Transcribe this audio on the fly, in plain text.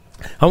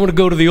I want to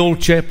go to the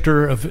old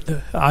chapter of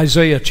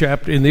Isaiah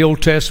chapter, in the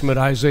Old Testament,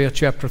 Isaiah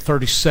chapter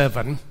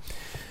 37.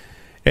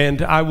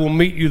 And I will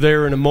meet you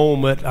there in a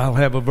moment. I'll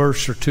have a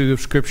verse or two of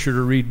Scripture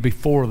to read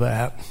before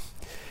that.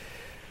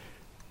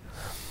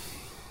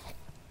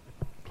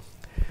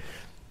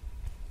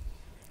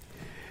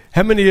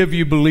 How many of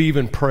you believe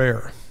in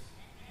prayer?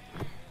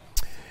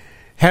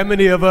 How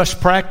many of us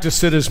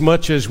practice it as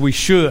much as we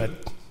should?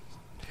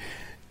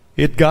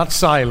 It got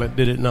silent,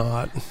 did it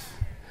not?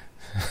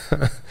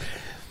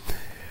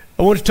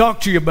 I want to talk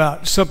to you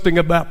about something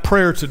about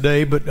prayer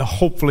today, but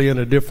hopefully in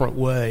a different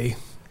way.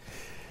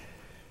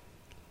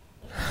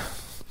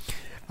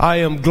 I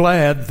am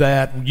glad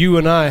that you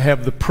and I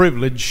have the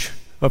privilege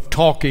of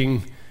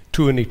talking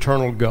to an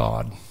eternal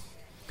God.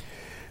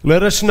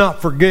 Let us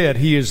not forget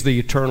He is the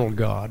eternal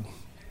God.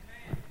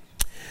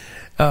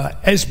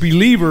 As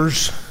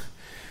believers,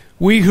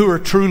 we who are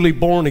truly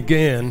born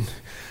again,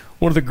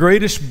 one of the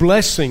greatest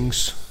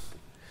blessings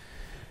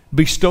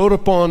bestowed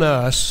upon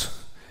us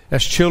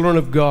as children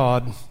of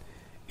God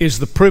is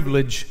the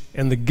privilege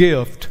and the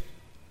gift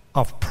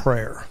of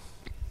prayer.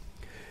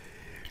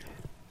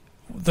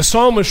 The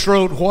psalmist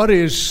wrote, "What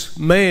is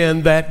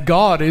man that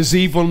God is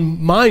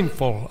even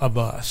mindful of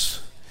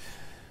us?"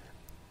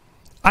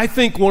 I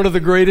think one of the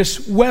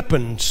greatest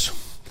weapons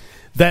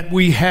that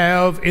we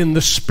have in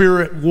the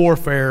spirit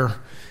warfare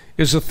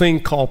is a thing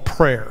called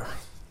prayer.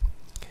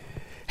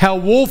 How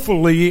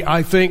woefully,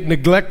 I think,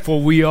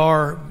 neglectful we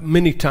are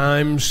many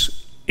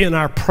times in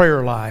our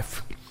prayer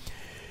life.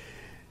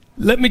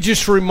 Let me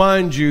just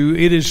remind you,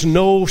 it is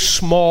no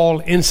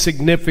small,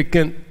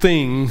 insignificant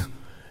thing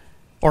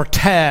or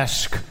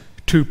task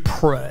to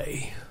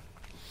pray.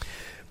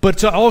 But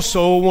it's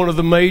also one of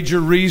the major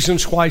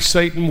reasons why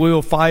Satan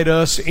will fight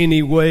us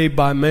any way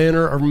by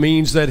manner or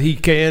means that he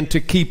can to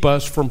keep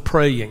us from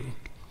praying.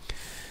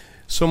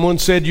 Someone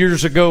said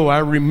years ago, I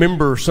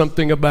remember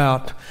something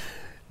about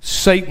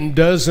Satan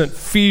doesn't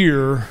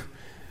fear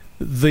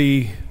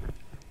the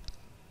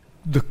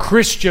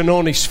Christian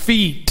on his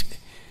feet,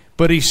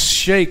 but he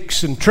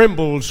shakes and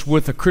trembles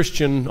with a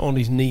Christian on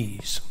his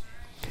knees.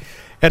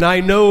 And I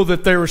know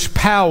that there is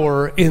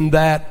power in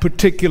that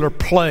particular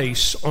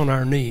place on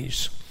our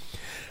knees.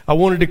 I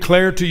want to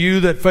declare to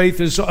you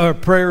that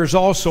prayer is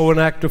also an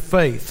act of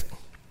faith.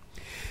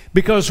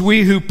 Because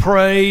we who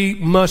pray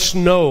must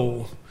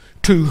know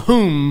to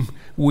whom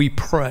we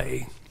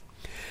pray.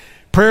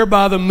 Prayer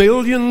by the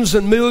millions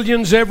and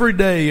millions every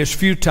day is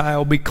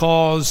futile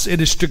because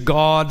it is to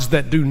gods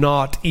that do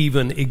not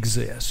even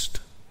exist.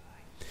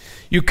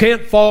 You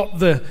can't fault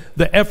the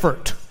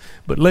effort,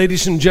 but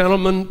ladies and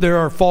gentlemen, there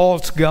are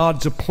false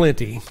gods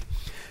aplenty.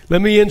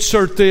 Let me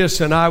insert this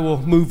and I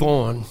will move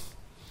on.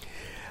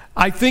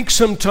 I think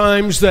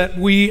sometimes that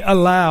we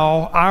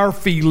allow our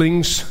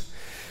feelings,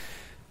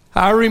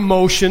 our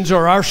emotions,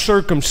 or our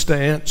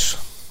circumstance,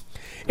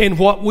 and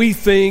what we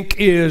think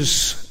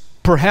is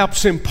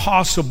perhaps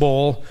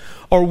impossible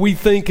or we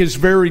think is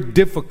very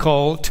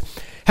difficult.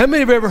 How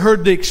many have ever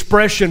heard the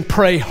expression,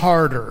 pray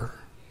harder?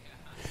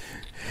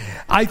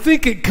 I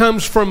think it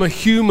comes from a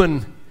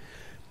human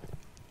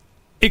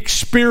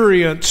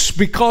experience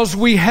because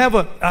we have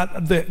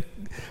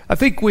I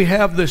think we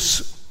have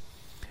this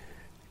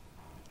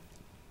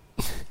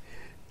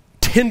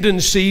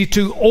tendency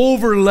to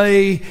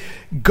overlay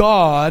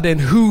God and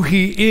who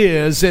He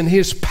is and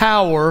His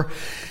power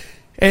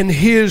and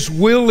His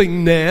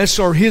willingness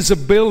or His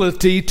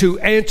ability to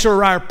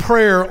answer our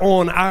prayer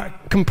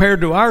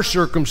compared to our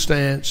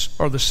circumstance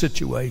or the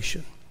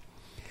situation.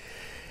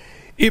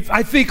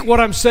 I think what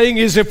I'm saying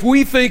is if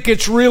we think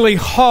it's really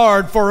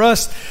hard for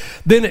us,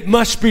 then it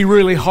must be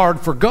really hard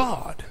for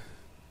God.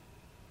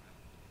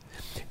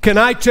 Can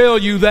I tell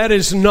you that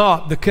is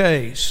not the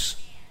case?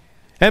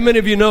 How many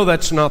of you know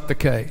that's not the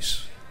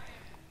case?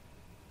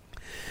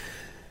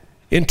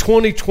 In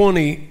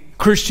 2020,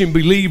 Christian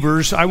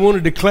believers, I want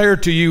to declare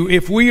to you,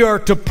 if we are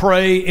to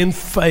pray in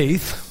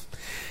faith,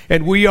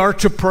 and we are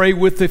to pray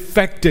with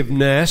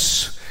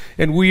effectiveness,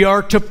 and we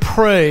are to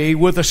pray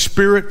with a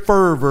spirit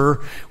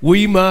fervor,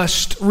 we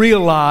must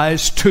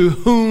realize to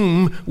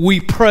whom we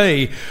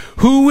pray.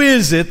 Who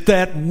is it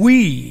that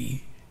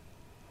we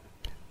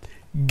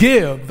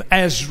give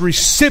as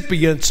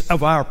recipients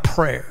of our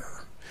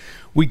prayer?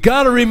 We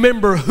got to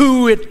remember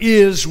who it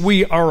is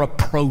we are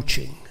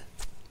approaching.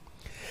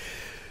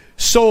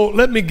 So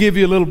let me give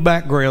you a little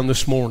background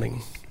this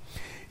morning.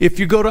 If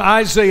you go to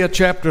Isaiah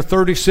chapter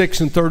 36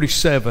 and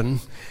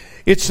 37,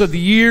 it's of the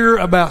year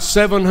about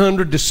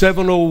 700 to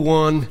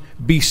 701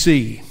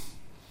 BC.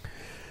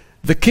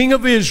 The king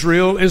of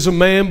Israel is a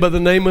man by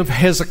the name of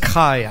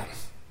Hezekiah.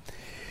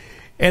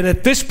 And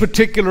at this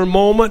particular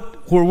moment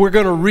where we're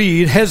going to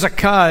read,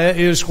 Hezekiah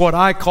is what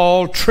I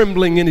call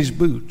trembling in his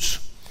boots.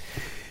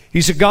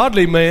 He's a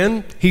godly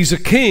man. He's a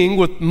king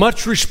with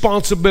much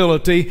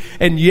responsibility,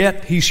 and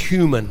yet he's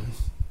human.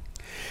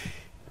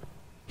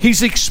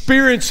 He's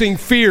experiencing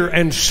fear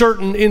and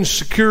certain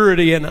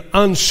insecurity and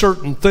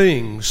uncertain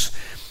things.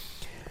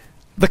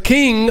 The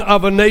king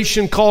of a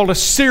nation called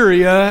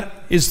Assyria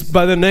is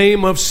by the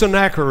name of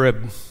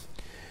Sennacherib.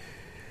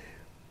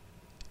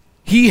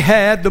 he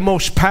had the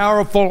most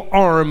powerful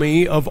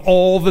army of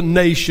all the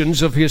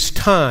nations of his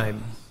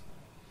time.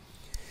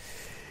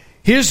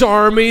 His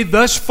army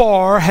thus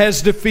far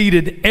has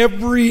defeated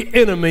every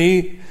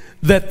enemy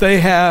that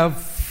they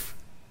have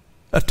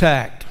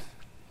attacked.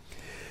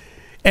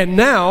 And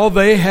now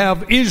they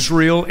have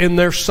Israel in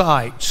their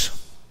sights.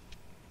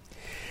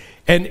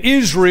 And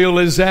Israel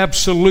is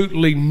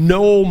absolutely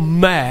no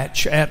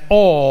match at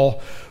all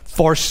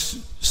for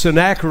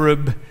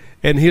Sennacherib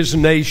and his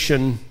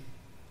nation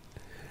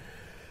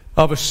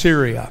of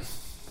Assyria.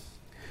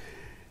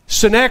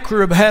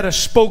 Sennacherib had a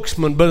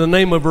spokesman by the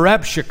name of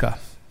Rabshakeh,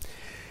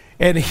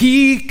 and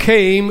he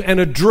came and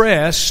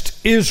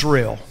addressed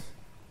Israel.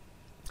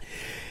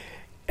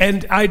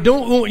 And I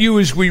don't want you,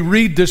 as we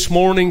read this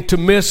morning, to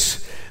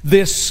miss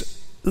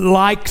this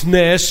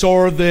likeness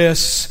or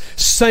this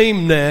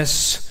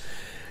sameness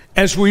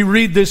as we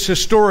read this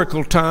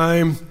historical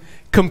time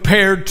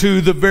compared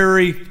to the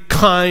very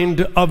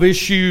kind of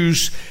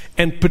issues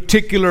and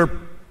particular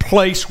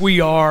place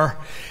we are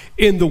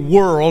in the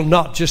world,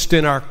 not just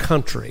in our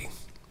country.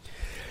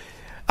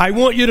 I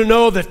want you to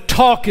know that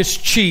talk is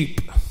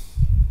cheap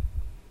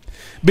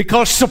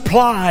because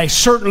supply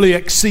certainly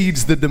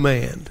exceeds the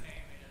demand.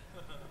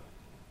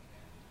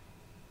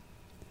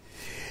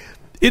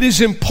 It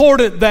is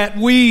important that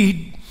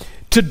we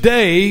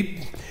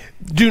today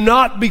do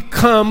not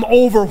become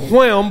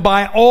overwhelmed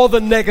by all the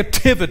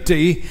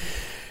negativity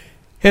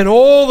and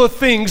all the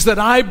things that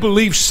I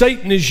believe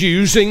Satan is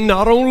using,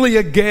 not only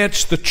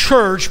against the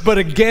church, but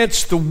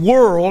against the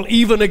world,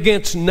 even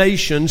against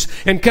nations,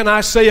 and can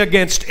I say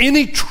against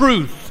any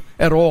truth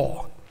at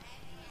all.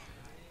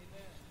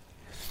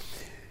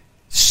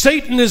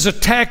 Satan is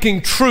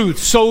attacking truth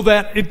so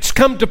that it's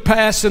come to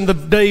pass in the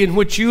day in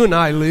which you and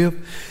I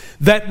live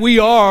that we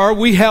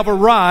have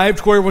arrived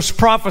where it was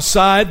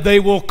prophesied they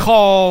will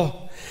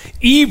call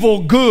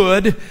evil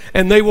good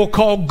and they will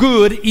call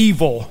good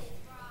evil.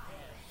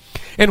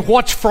 And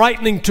what's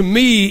frightening to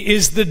me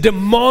is the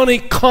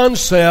demonic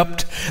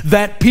concept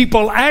that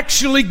people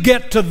actually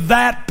get to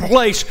that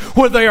place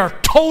where they are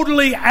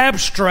totally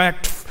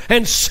abstract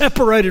and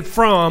separated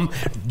from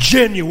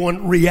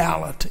genuine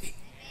reality.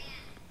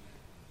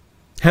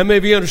 How many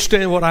of you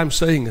understand what I'm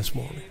saying this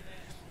morning?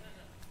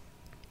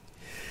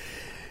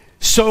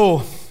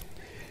 So,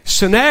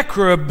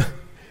 Sennacherib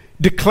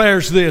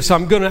declares this.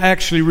 I'm going to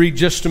actually read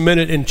just a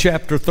minute in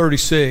chapter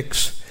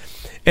 36,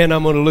 and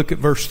I'm going to look at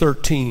verse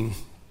 13.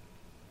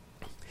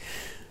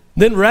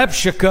 Then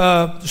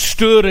Rabshakeh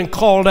stood and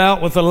called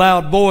out with a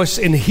loud voice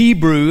in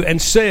Hebrew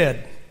and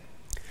said,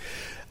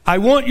 I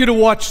want you to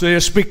watch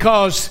this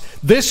because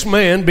this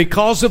man,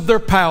 because of their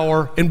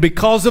power and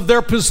because of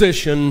their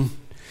position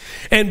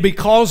and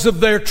because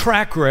of their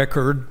track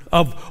record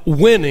of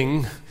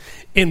winning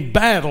in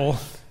battle,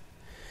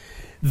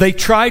 they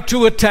try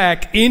to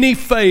attack any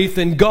faith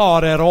in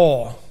God at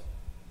all.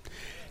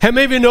 How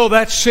many of you know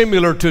that's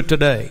similar to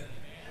today?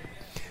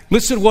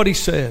 Listen to what he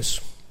says.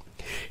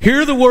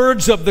 Hear the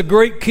words of the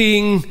great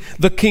king,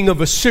 the king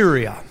of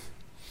Assyria.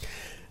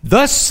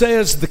 Thus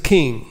says the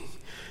king,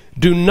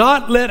 do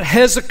not let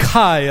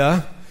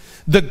Hezekiah,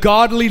 the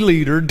godly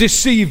leader,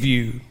 deceive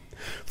you,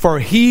 for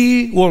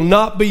he will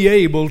not be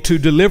able to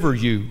deliver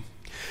you.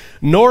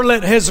 Nor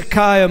let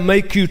Hezekiah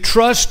make you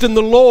trust in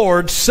the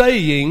Lord,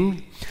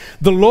 saying,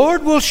 the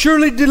Lord will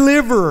surely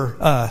deliver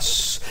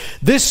us.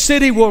 This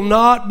city will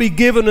not be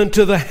given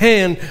into the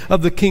hand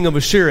of the king of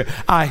Assyria.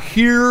 I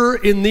hear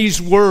in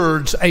these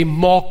words a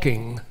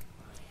mocking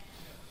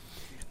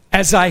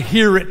as I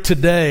hear it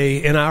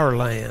today in our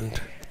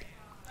land.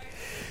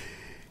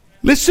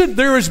 Listen,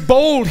 there is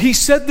bold. He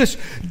said this,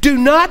 do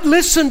not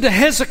listen to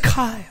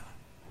Hezekiah.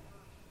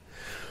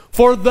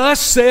 For thus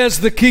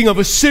says the king of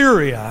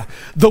Assyria,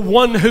 the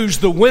one who's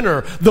the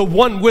winner, the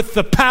one with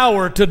the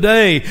power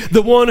today,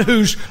 the one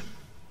who's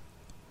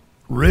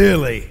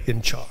really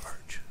in charge.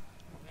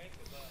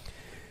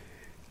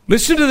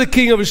 Listen to the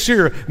king of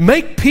Assyria.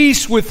 Make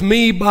peace with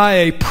me by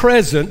a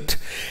present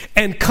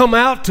and come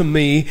out to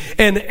me,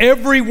 and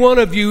every one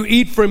of you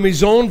eat from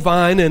his own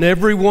vine, and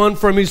every one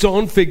from his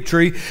own fig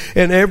tree,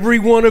 and every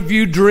one of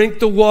you drink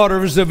the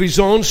waters of his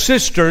own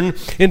cistern,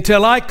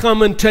 until I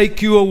come and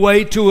take you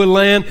away to a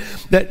land,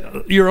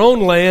 that your own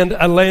land,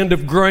 a land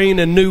of grain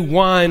and new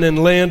wine,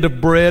 and land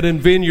of bread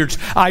and vineyards.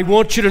 I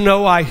want you to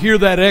know I hear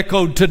that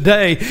echoed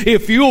today.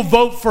 If you'll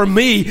vote for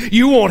me,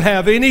 you won't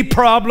have any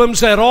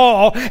problems at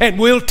all, and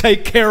we'll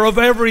take care of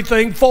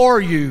everything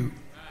for you.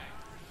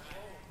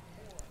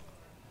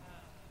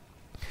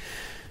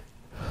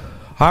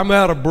 I'm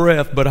out of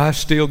breath, but I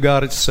still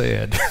got it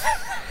said.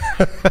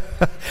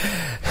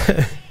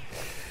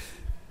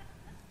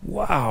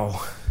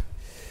 Wow.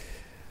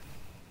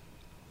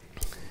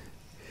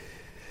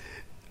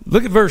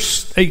 Look at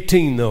verse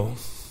 18, though.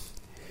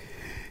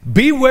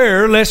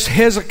 Beware lest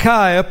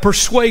Hezekiah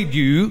persuade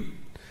you,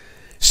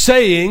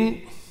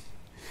 saying,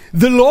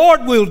 the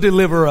Lord will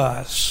deliver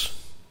us.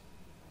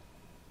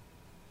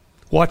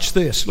 Watch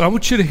this. I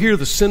want you to hear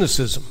the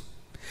cynicism.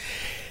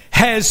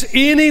 Has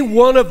any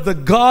one of the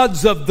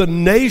gods of the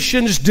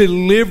nations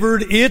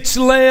delivered its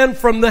land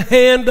from the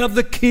hand of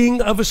the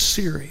king of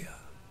Assyria?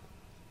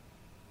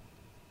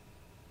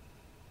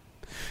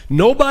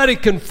 Nobody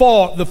can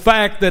fault the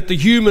fact that the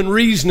human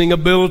reasoning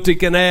ability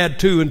can add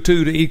 2 and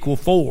 2 to equal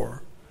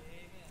 4.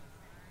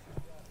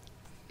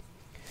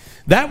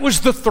 That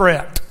was the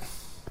threat.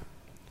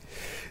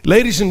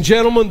 Ladies and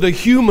gentlemen, the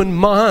human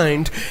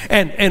mind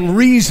and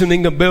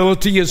reasoning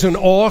ability is an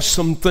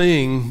awesome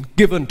thing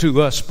given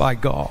to us by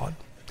God.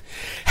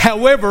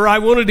 However, I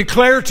want to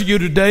declare to you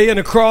today and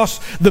across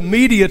the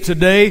media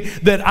today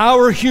that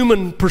our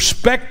human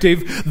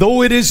perspective,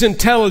 though it is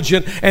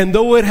intelligent and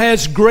though it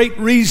has great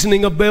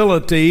reasoning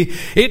ability,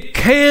 it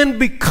can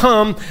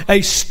become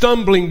a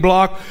stumbling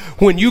block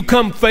when you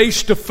come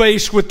face to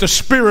face with the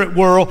spirit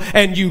world,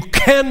 and you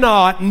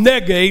cannot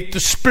negate the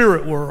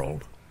spirit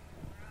world.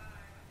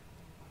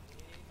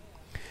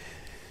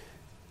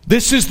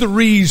 This is the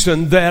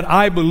reason that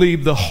I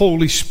believe the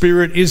Holy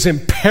Spirit is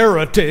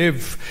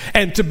imperative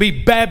and to be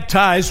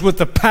baptized with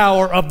the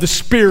power of the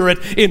Spirit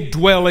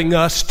indwelling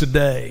us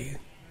today.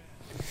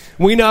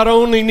 We not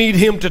only need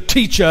Him to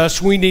teach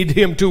us, we need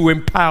Him to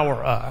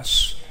empower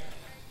us.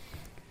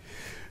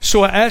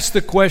 So I asked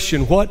the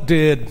question, what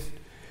did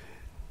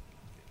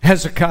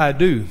Hezekiah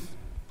do?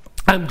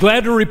 I'm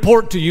glad to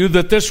report to you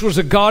that this was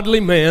a godly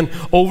man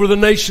over the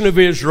nation of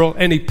Israel,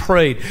 and he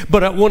prayed.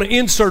 But I want to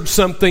insert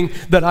something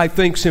that I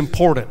think is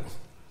important.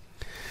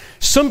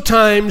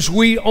 Sometimes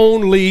we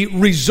only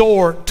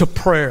resort to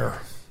prayer.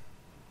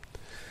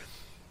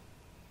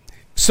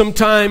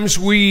 Sometimes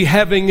we,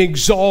 having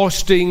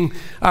exhausting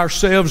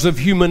ourselves of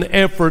human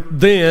effort,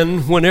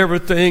 then when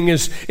everything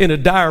is in a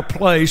dire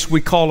place,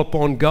 we call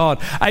upon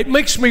God. It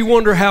makes me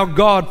wonder how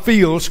God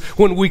feels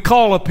when we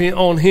call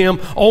on Him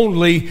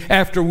only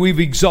after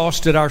we've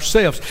exhausted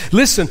ourselves.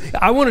 Listen,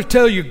 I want to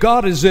tell you,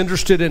 God is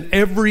interested in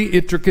every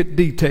intricate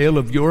detail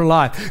of your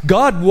life.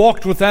 God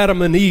walked with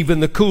Adam and Eve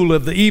in the cool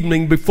of the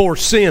evening before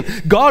sin.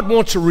 God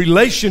wants a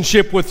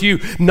relationship with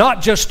you,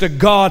 not just a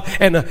God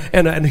and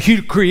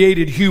a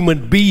created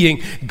human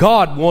being.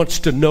 God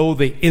wants to know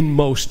the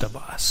inmost of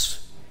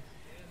us.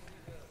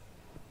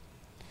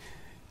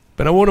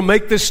 But I want to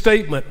make this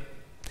statement.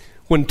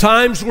 When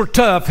times were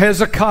tough,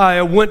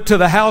 Hezekiah went to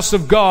the house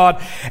of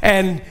God,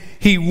 and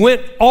he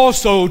went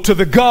also to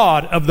the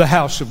God of the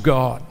house of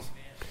God.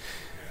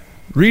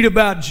 Read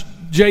about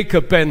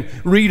Jacob and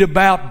read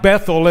about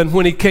Bethel, and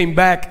when he came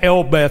back,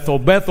 El Bethel.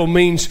 Bethel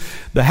means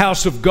the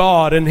house of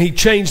God, and he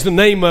changed the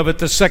name of it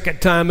the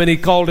second time, and he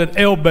called it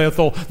El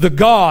Bethel, the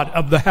God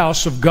of the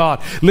house of God.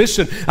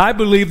 Listen, I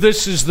believe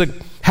this is the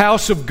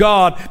house of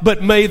God,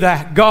 but may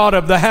the God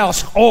of the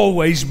house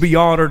always be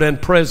honored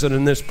and present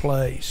in this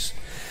place.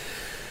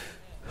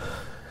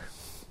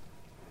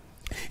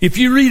 If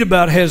you read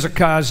about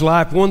Hezekiah's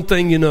life, one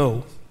thing you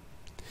know.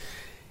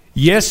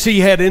 Yes,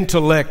 he had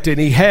intellect and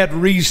he had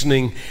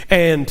reasoning,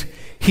 and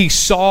he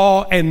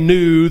saw and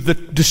knew the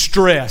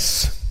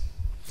distress.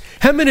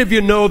 How many of you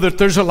know that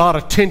there's a lot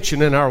of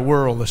tension in our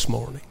world this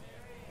morning?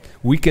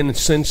 We can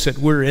sense it.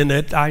 We're in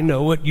it. I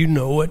know it. You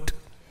know it.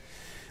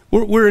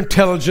 We're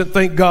intelligent,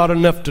 thank God,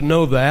 enough to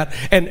know that.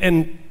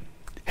 And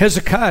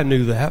Hezekiah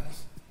knew that.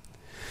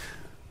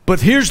 But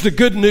here's the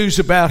good news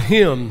about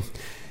him.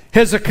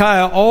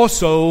 Hezekiah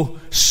also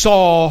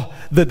saw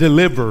the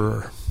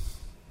deliverer.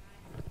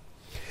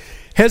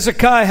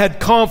 Hezekiah had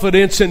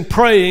confidence in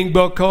praying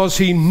because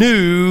he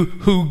knew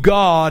who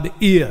God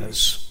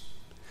is.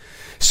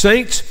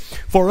 Saints,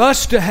 for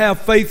us to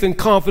have faith and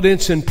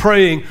confidence in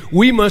praying,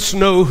 we must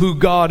know who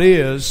God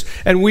is,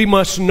 and we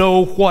must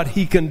know what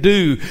He can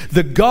do.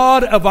 The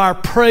God of our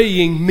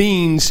praying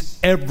means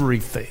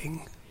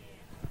everything.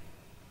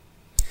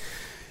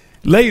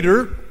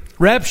 Later,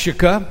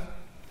 Rabshakeh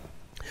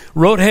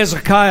wrote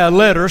Hezekiah a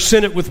letter,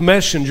 sent it with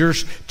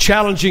messengers,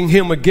 challenging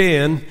him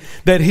again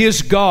that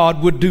his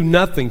God would do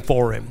nothing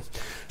for him.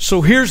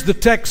 So here's the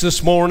text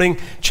this morning,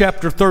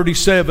 chapter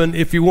 37.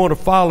 If you want to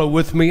follow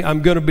with me,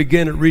 I'm going to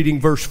begin at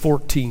reading verse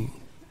 14.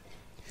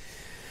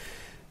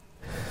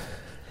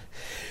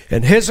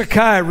 And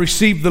Hezekiah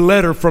received the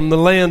letter from the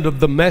land of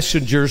the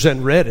messengers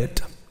and read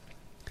it.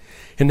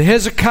 And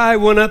Hezekiah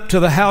went up to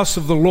the house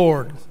of the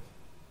Lord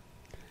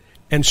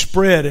and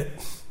spread it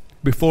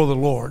before the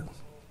Lord.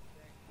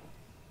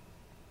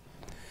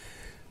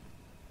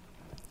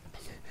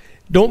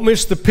 Don't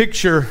miss the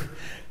picture.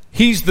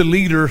 He's the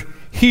leader.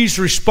 He's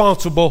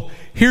responsible.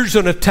 Here's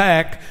an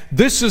attack.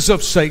 This is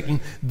of Satan.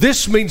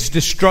 This means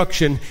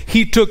destruction.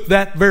 He took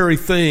that very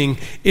thing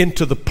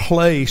into the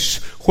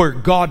place where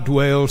God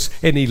dwells,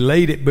 and he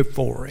laid it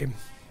before him.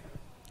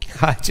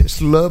 I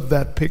just love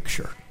that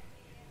picture.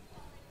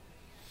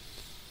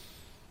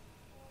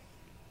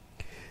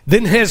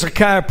 Then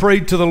Hezekiah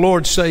prayed to the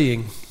Lord,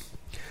 saying,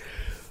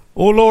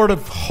 O Lord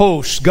of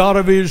hosts, God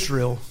of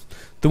Israel,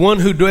 the one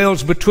who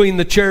dwells between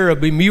the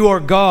cherubim, you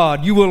are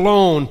God, you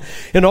alone.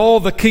 In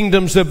all the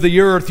kingdoms of the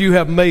earth you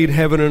have made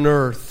heaven and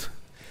earth.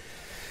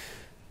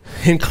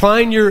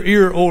 Incline your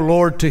ear, O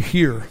Lord, to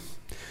hear.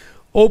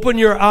 Open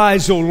your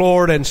eyes, O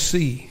Lord, and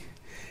see.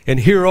 and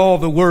hear all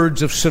the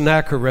words of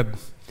Sennacherib,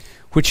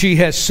 which he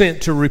has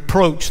sent to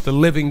reproach the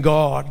living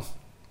God.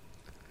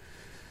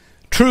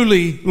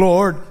 Truly,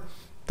 Lord,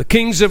 the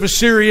kings of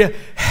Assyria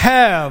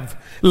have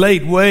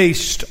laid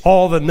waste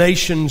all the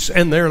nations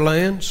and their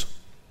lands,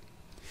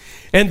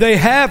 and they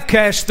have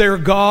cast their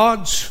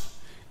gods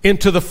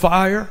into the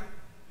fire.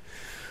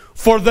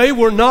 For they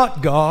were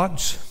not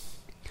gods,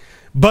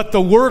 but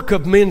the work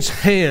of men's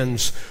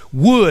hands,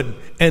 wood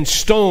and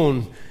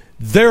stone.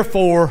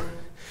 Therefore,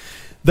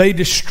 they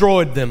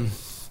destroyed them.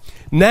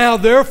 Now,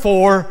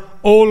 therefore,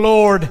 O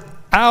Lord,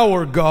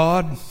 our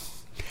God,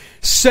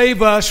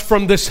 save us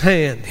from this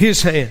hand,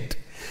 his hand,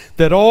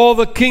 that all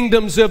the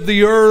kingdoms of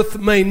the earth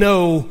may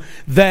know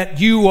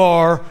that you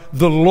are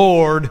the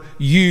Lord,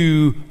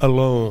 you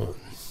alone.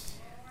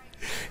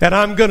 And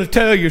I'm going to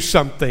tell you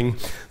something.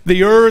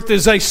 The earth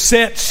is a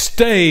set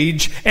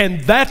stage,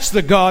 and that's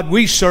the God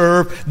we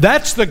serve.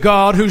 That's the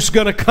God who's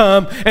going to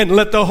come and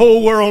let the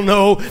whole world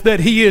know that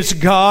He is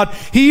God.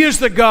 He is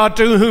the God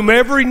to whom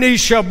every knee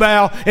shall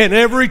bow and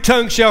every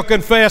tongue shall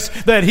confess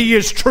that He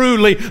is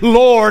truly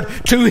Lord.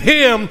 To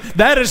Him,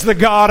 that is the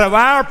God of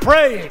our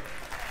praying.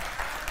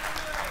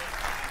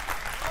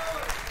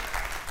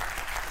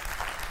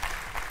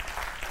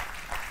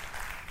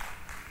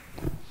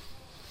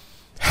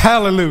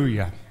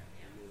 Hallelujah.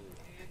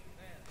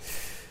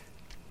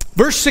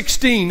 Verse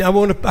 16,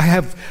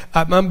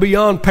 I'm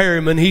beyond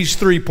Perryman. He's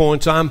 3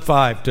 points. I'm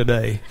 5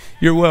 today.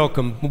 You're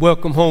welcome.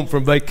 Welcome home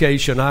from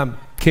vacation. I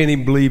can't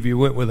even believe you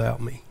went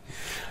without me.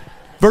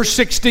 Verse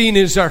 16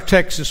 is our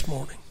text this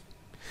morning.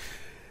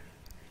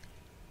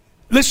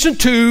 Listen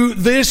to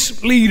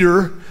this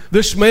leader,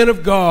 this man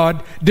of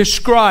God,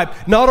 describe.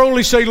 Not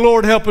only say,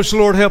 Lord, help us,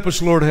 Lord, help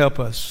us, Lord, help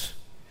us.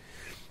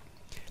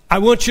 I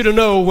want you to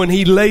know when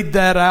he laid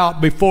that out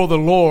before the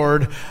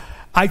Lord,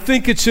 I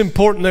think it's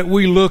important that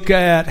we look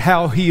at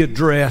how he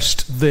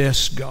addressed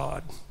this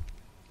God.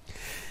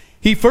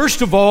 He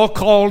first of all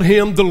called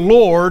him the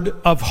Lord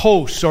of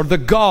hosts, or the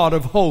God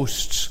of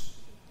hosts.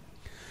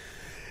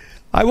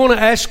 I want to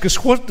ask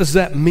us, what does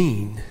that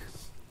mean?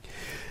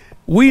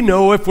 We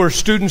know, if we're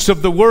students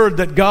of the Word,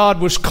 that God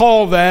was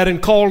called that and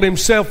called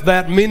Himself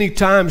that many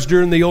times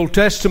during the Old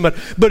Testament.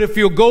 But if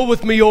you'll go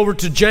with me over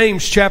to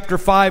James chapter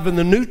 5 in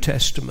the New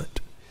Testament,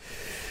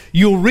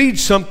 you'll read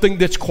something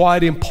that's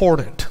quite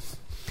important.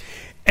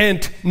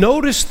 And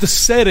notice the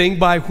setting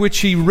by which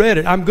he read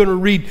it. I'm going to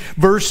read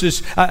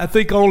verses. I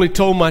think I only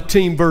told my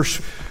team verse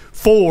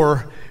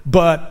 4,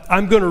 but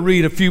I'm going to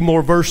read a few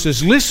more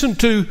verses. Listen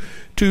to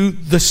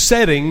the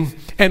setting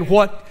and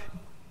what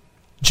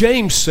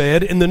James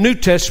said in the New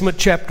Testament,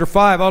 chapter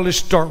 5. I'll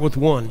just start with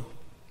 1.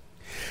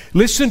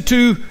 Listen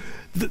to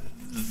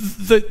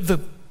the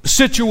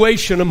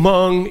situation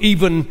among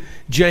even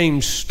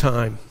James'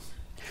 time.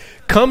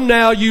 Come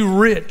now, you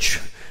rich,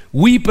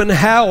 weep and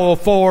howl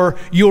for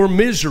your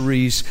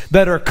miseries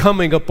that are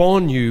coming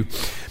upon you.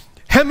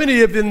 How many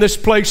of you in this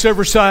place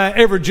ever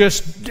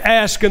just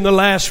ask in the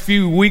last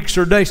few weeks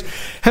or days,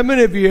 how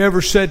many of you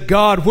ever said,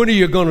 God, when are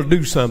you going to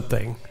do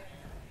something?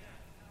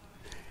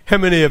 How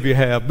many of you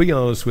have? Be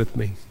honest with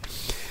me.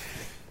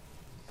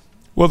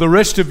 Well, the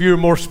rest of you are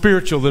more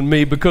spiritual than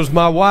me, because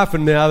my wife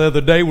and I the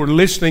other day were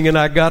listening, and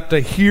I got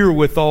to hear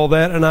with all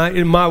that.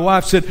 And my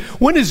wife said,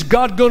 when is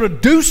God going to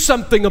do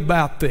something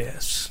about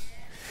this?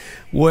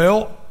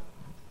 Well,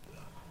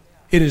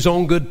 in His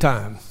own good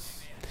time.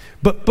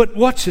 But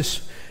watch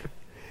this.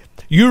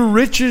 Your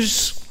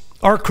riches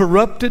are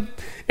corrupted,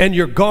 and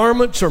your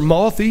garments are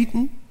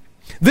moth-eaten.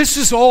 This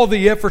is all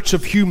the efforts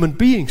of human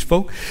beings,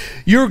 folks.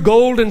 Your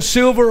gold and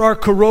silver are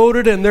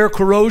corroded, and their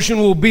corrosion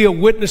will be a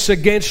witness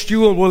against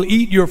you and will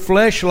eat your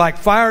flesh like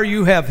fire.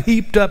 You have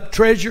heaped up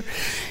treasure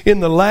in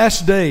the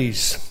last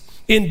days.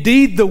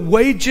 Indeed, the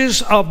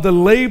wages of the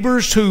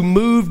laborers who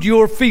moved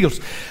your fields.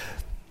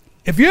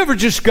 Have you ever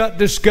just got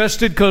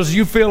disgusted because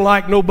you feel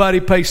like nobody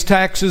pays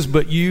taxes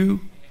but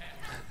you?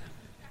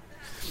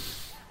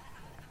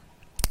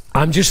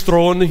 I'm just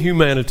throwing the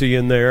humanity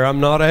in there. I'm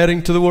not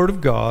adding to the Word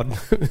of God.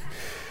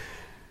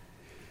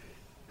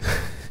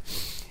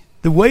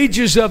 The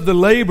wages of the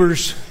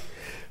laborers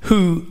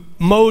who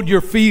mowed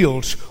your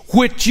fields,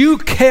 which you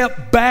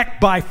kept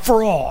back by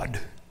fraud,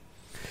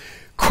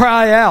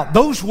 cry out.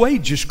 Those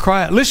wages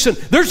cry out. Listen,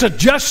 there's a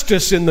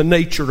justice in the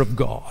nature of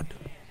God.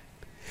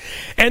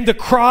 And the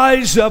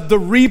cries of the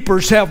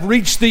reapers have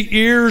reached the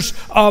ears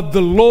of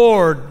the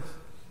Lord.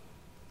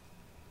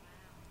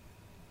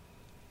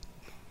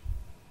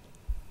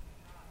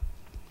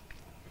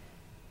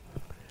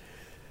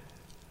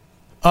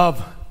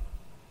 Of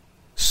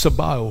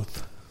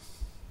Sabaoth.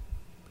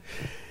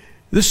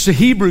 This is a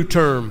Hebrew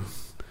term.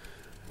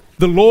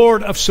 The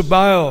Lord of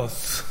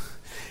Sabaoth.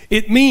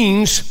 It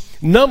means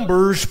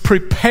numbers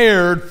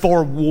prepared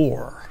for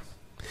war.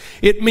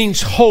 It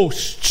means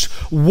hosts,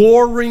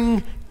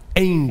 warring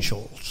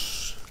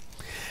angels.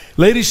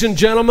 Ladies and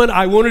gentlemen,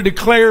 I want to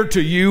declare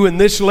to you in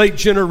this late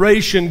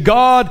generation,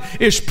 God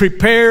is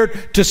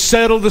prepared to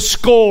settle the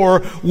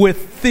score when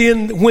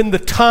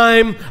the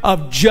time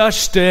of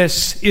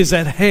justice is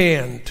at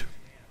hand.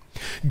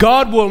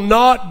 God will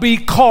not be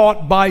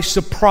caught by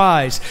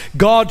surprise.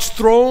 God's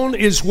throne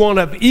is one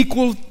of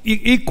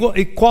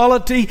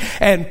equality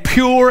and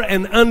pure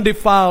and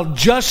undefiled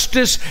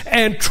justice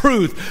and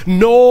truth.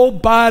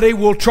 Nobody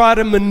will try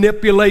to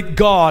manipulate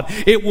God.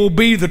 It will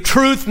be the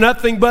truth,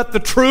 nothing but the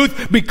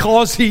truth,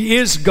 because He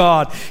is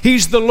God.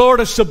 He's the Lord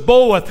of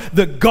Sabaoth,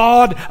 the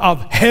God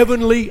of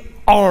heavenly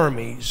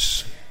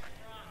armies.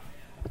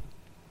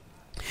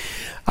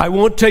 I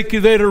won't take you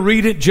there to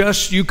read it,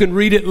 you can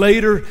read it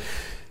later.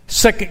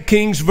 2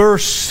 Kings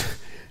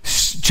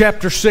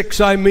chapter 6,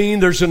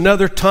 there's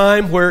another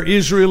time where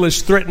Israel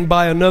is threatened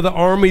by another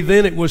army.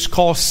 Then it was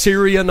called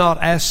Syria, not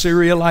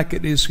Assyria like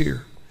it is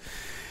here.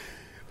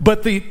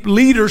 But the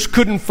leaders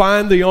couldn't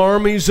find the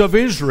armies of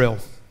Israel.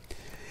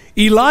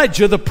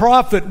 Elijah the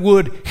prophet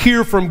would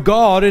hear from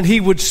God, and he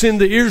would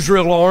send the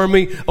Israel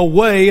army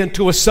away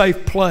into a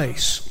safe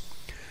place.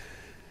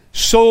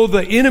 So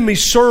the enemy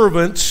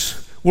servants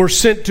were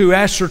sent to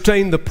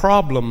ascertain the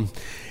problem.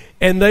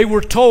 And they were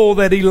told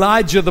that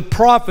Elijah the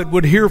prophet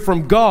would hear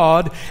from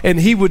God, and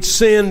he would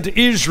send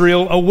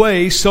Israel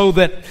away so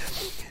that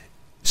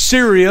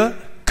Syria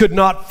could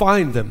not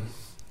find them.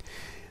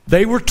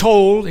 They were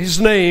told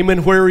his name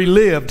and where he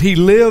lived. He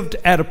lived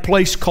at a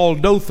place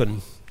called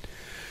Dothan.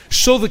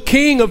 So the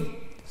king of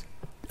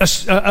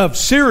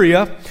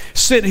Syria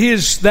sent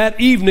that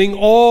evening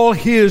all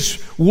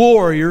his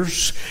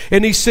warriors,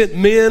 and he sent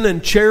men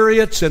and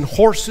chariots and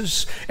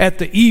horses at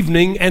the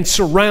evening and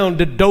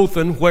surrounded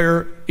Dothan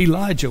where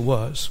Elisha.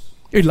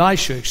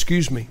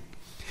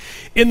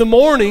 In the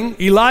morning,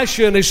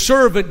 Elisha and his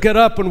servant get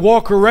up and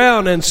walk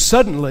around, and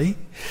suddenly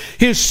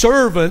his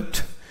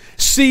servant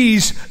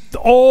sees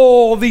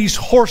all these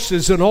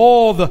horses and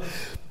all the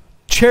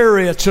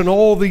chariots and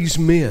all these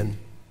men.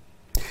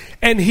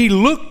 And he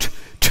looked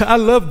I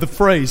love the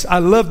phrase. I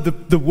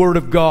love the word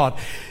of God.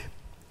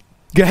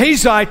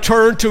 Gehazi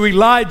turned to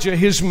Elijah,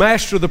 his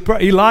master,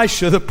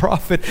 Elisha the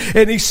prophet,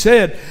 and he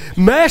said,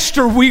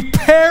 "Master, we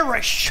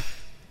perish."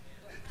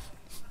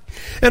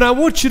 And I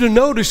want you to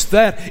notice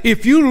that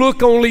if you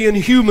look only in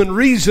human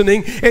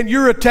reasoning and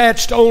you're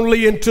attached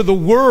only into the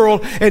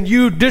world and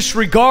you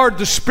disregard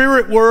the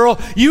spirit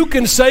world, you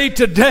can say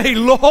today,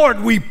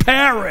 "Lord, we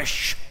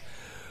perish."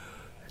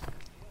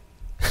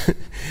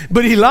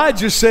 But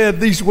Elijah said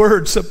these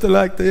words, something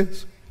like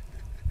this: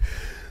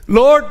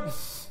 "Lord,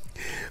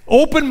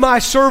 open my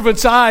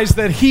servant's eyes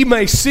that he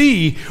may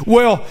see."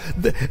 Well,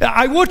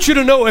 I want you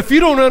to know, if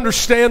you don't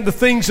understand the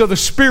things of the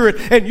Spirit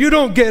and you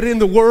don't get in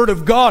the Word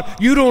of God,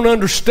 you don't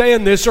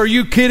understand this. Are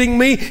you kidding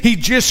me?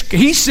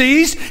 He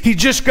sees. He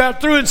just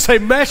got through and say,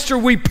 "Master,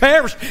 we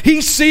perish."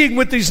 He's seeing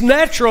with his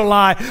natural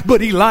eye.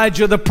 But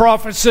Elijah the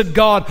prophet said,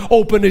 "God,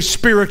 open his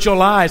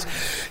spiritual eyes."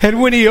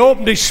 And when he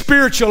opened his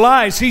spiritual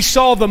eyes, he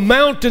saw the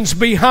mountains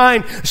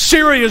behind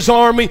Syria's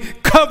army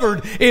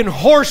covered in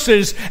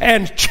horses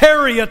and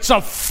chariots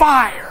of fire.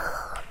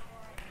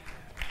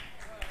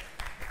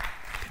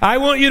 I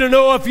want you to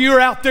know, if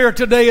you're out there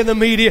today in the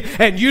media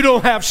and you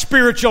don't have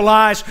spiritual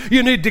eyes,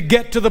 you need to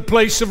get to the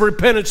place of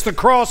repentance, the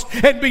cross,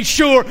 and be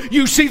sure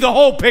you see the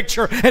whole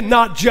picture and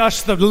not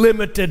just the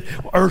limited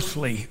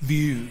earthly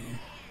view.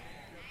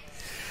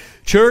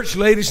 Church,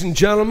 ladies and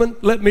gentlemen,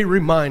 let me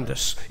remind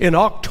us, in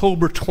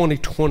October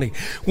 2020,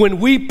 when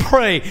we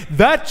pray,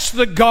 that's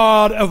the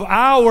God of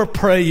our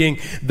praying.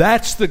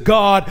 That's the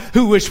God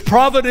who is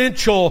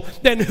providential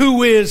and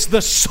who is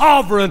the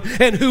sovereign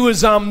and who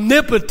is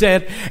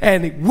omnipotent.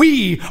 And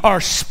we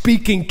are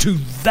speaking to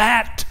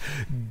that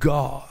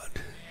God.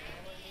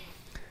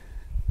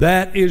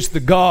 That is the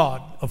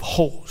God of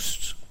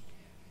hosts,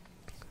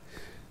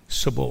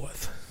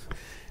 Sabaoth.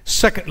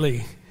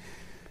 Secondly,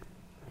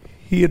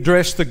 he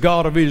addressed the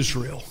God of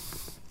Israel.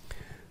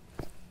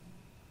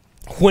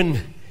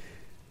 When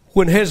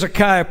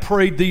Hezekiah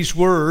prayed these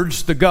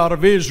words, the God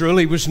of Israel,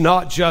 he was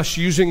not just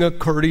using a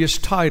courteous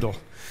title.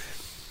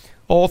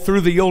 All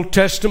through the Old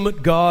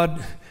Testament,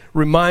 God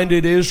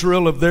reminded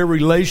Israel of their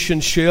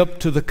relationship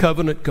to the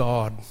covenant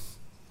God.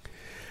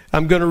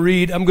 I'm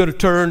going to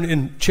turn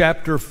in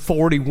chapter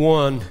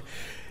 41.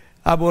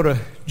 I want to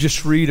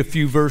just read a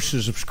few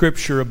verses of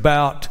Scripture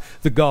about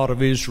the God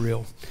of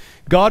Israel.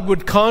 God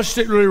would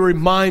constantly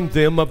remind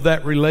them of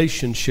that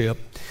relationship.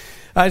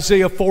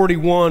 Isaiah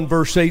 41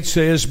 verse 8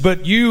 says,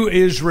 "But you,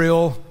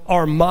 Israel,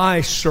 are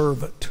my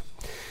servant,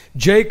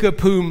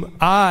 Jacob whom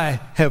I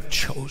have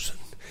chosen,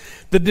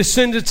 the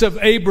descendants of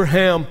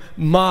Abraham,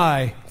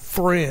 my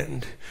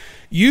friend.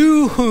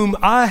 You whom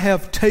I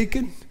have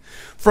taken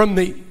from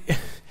the..."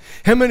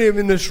 How many of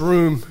you in this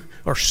room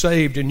are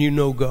saved and you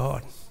know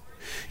God?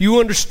 You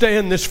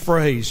understand this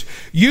phrase.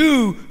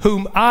 "You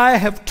whom I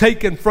have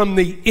taken from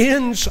the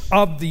ends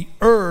of the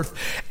earth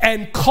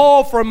and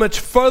called from its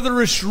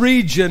furthest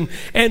region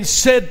and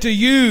said to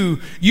you,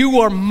 you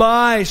are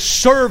my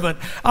servant.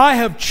 I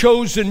have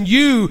chosen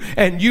you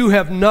and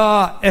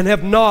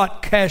have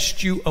not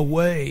cast you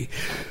away.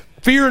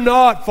 Fear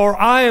not, for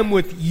I am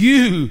with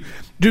you.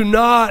 Do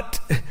not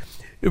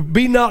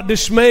Be not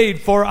dismayed,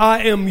 for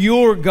I am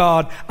your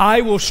God.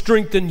 I will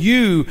strengthen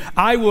you.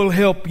 I will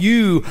help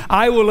you.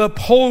 I will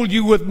uphold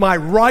you with my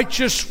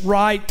righteous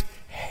right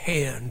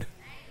hand.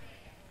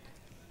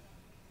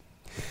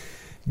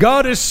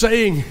 God is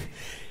saying,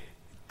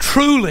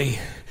 truly,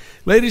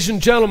 ladies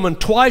and gentlemen,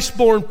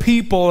 twice-born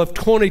people of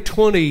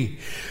 2020,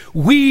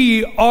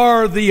 we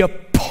are the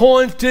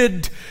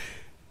appointed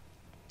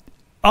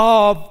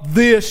of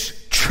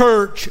this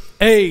church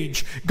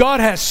age. God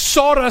has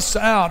sought us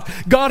out.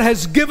 God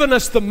has given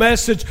us the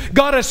message.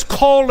 God has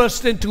called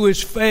us into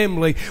His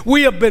family.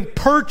 We have been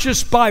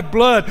purchased by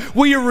blood.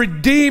 We are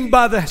redeemed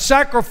by the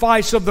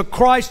sacrifice of the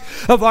Christ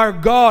of our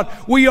God.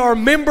 We are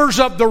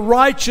members of the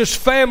righteous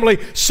family.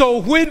 So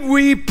when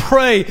we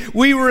pray,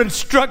 we were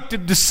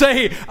instructed to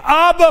say,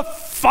 Abba,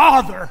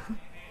 Father.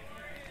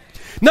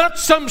 Not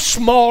some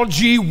small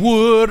g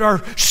wood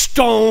or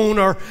stone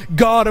or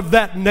God of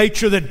that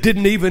nature that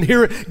didn't even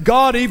hear it.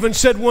 God even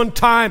said one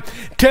time,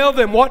 tell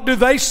them, what do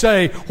they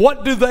say?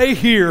 What do they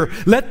hear?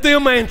 Let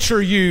them answer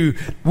you.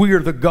 We are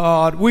the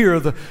God. We are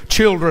the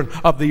children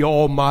of the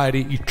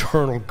Almighty,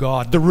 eternal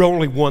God, the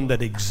only one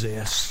that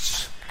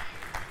exists.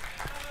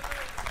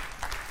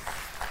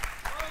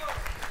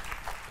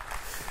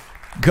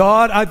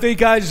 God, I think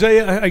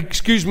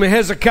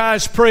Hezekiah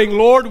is praying,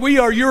 Lord, we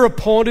are your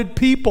appointed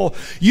people.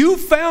 You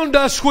found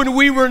us when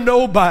we were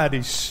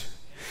nobodies.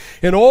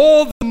 In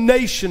all the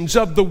nations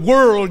of the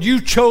world, you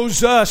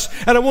chose us.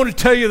 And I want to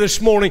tell you this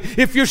morning,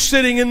 if you're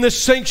sitting in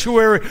this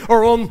sanctuary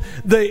or on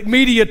the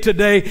media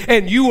today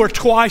and you are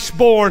twice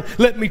born,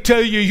 let me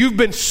tell you, you've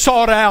been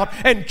sought out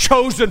and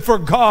chosen for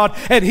God.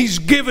 And He's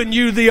given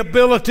you the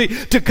ability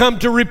to come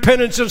to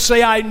repentance and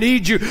say, I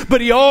need you. But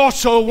He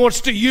also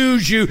wants to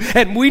use you.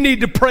 And we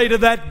need to pray to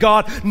that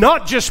God,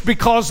 not just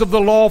because of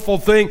the lawful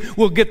thing,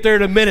 we'll get there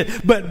in a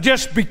minute, but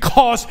just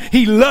because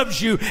He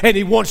loves you and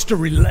He wants to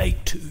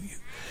relate to you.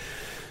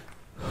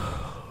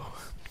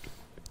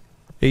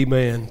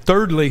 Amen.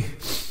 Thirdly,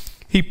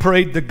 he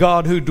prayed the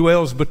God who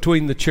dwells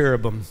between the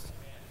cherubim.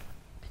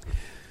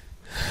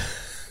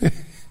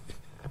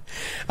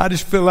 I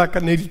just feel like I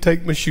need to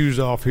take my shoes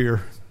off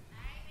here.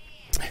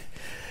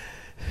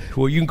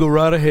 Well, you can go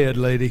right ahead,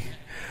 lady.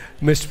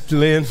 Mr.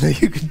 Lynn,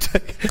 you can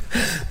take.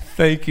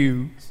 Thank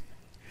you.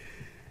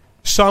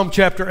 Psalm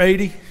chapter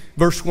 80,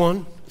 verse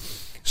 1.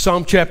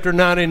 Psalm chapter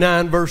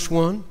 99, verse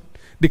 1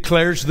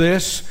 declares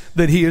this,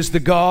 that He is the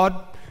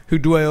God who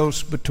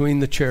dwells between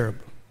the cherubim.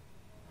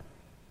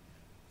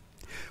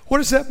 What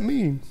does that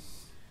mean?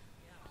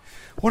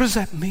 What does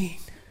that mean?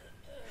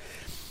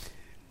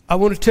 I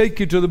want to take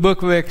you to the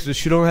book of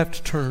Exodus. You don't have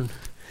to turn.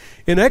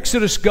 In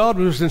Exodus, God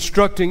was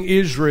instructing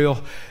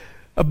Israel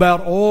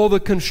about all the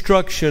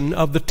construction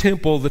of the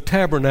temple, the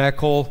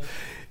tabernacle.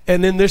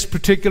 And in this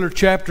particular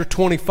chapter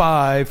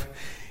 25,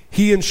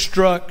 He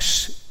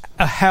instructs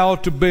how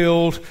to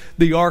build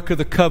the Ark of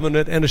the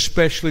Covenant and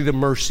especially the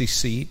mercy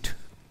seat.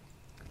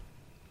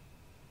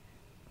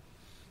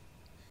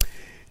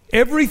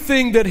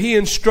 Everything that He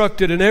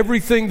instructed and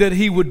everything that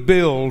He would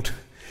build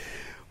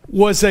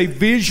was a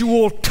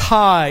visual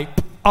type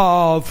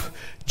of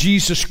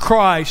Jesus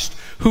Christ,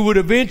 who would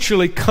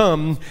eventually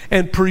come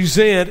and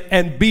present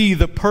and be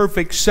the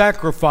perfect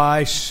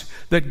sacrifice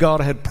that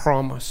God had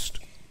promised.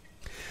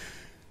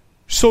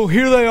 So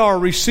here they are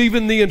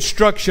receiving the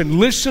instruction.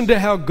 Listen to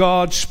how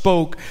God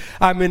spoke.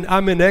 I'm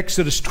in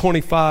Exodus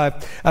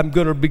 25. I'm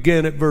going to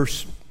begin at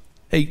verse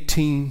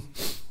 18.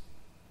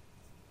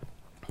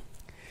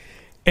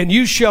 And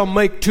you shall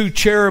make 2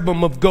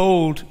 cherubim of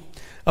gold,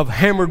 of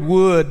hammered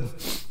work,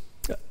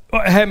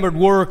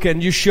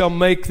 and you shall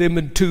make them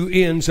in 2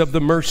 ends of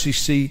the mercy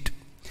seat.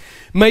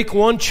 Make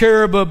 1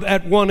 cherub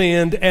at one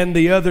end and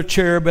the other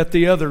cherub at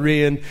the other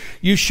end.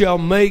 You shall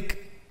make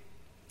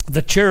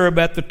the cherub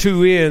at the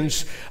 2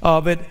 ends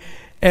of it,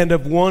 and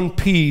of one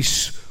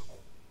piece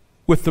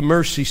with the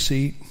mercy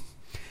seat.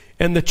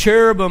 And the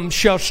cherubim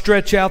shall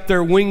stretch out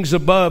their wings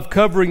above,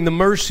 covering the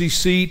mercy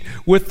seat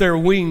with their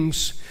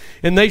wings.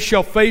 And they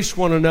shall face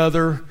one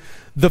another.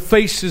 The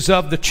faces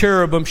of the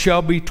cherubim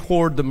shall be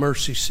toward the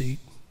mercy seat.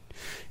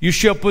 You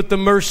shall put the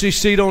mercy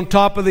seat on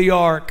top of the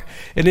ark,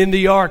 and in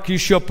the ark you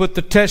shall put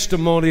the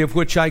testimony of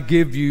which I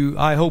give you.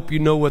 I hope you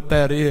know what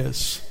that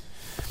is.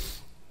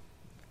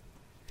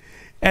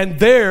 And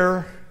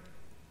there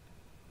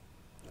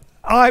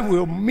I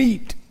will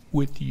meet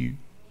with you.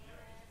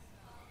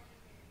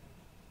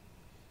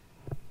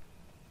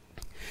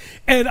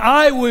 And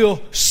I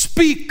will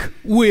speak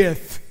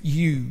with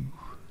you.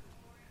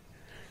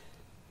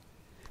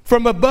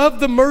 From above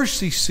the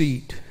mercy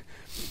seat,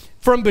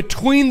 from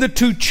between the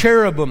 2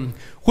 cherubim,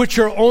 which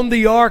are on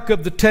the ark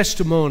of the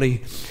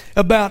testimony,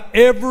 about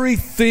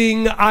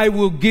everything I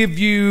will give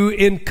you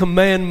in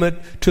commandment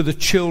to the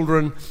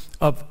children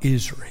of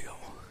Israel.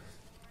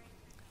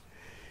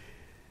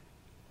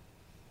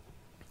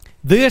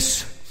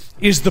 This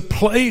is the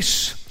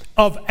place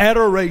of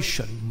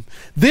adoration.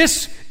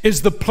 This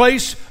is the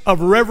place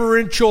of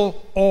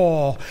reverential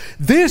awe.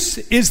 This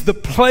is the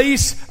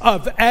place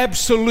of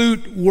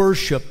absolute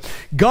worship.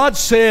 God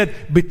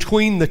said,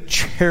 between the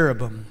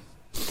cherubim.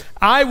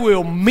 I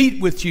will meet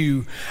with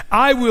you.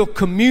 I will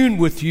commune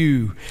with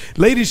you.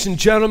 Ladies and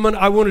gentlemen,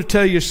 I want to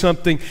tell you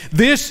something.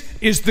 This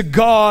is the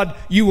God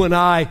you and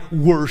I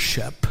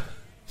worship.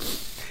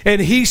 And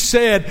He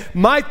said,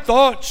 my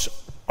thoughts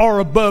are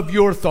above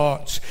your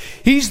thoughts.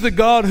 He's the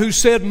God who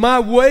said, my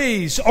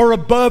ways are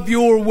above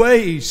your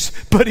ways.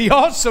 But He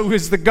also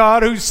is the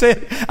God who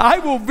said, I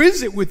will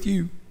visit with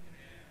you.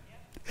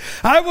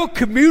 I will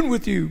commune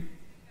with you.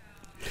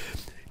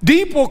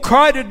 Deep will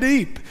cry to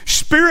deep.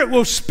 Spirit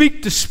will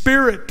speak to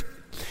spirit.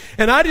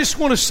 And I just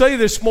want to say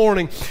this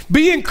morning,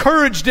 be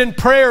encouraged in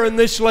prayer in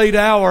this late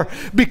hour,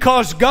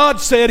 because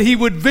God said He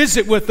would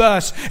visit with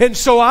us. And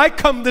so I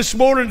come this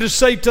morning to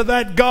say to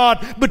that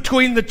God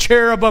between the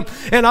cherubim,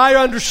 and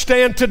I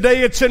understand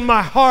today it's in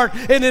my heart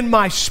and in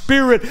my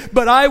spirit,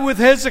 but I with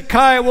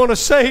Hezekiah want to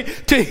say,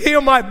 to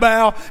Him I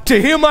bow, to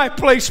Him I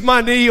place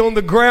my knee on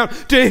the ground,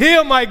 to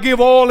Him I give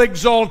all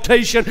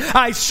exaltation.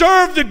 I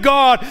serve the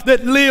God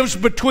that lives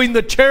between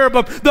the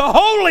cherubim, the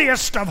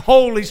holiest of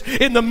holies,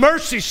 in the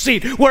mercy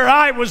seat where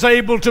I was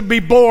able to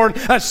be born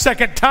a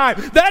second time.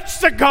 That's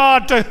the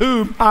God to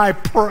whom I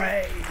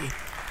pray.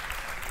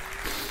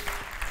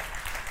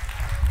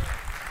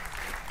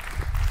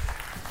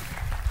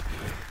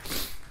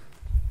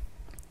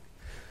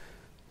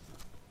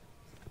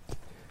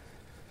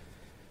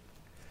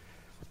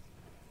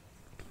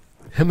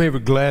 How many are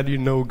glad you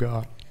know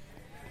God?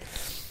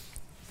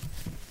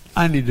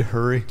 I need to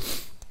hurry.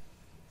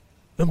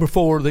 Number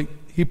 4,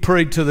 he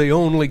prayed to the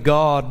only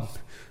God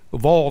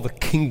of all the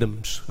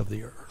kingdoms of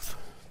the earth.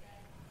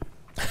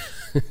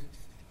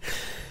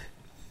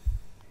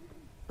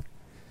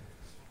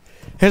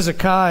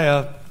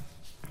 Hezekiah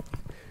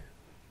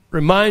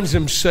reminds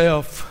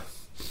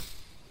himself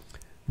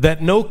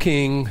that no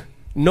king,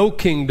 no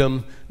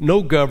kingdom,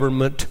 no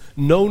government,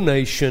 no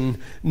nation,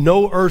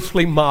 no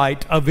earthly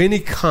might of any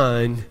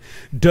kind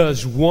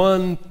does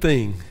one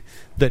thing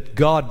that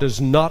God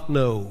does not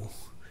know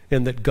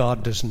and that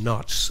God does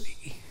not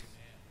see.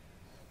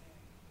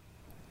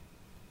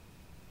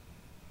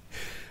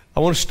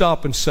 I want to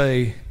stop and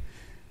say,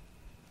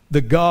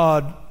 the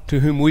God to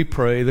whom we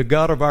pray, the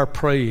God of our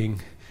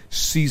praying,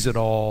 sees it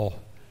all,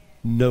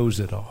 knows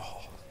it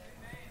all.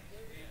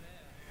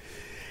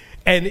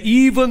 And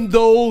even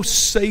though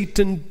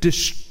Satan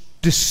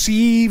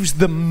deceives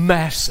the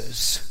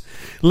masses,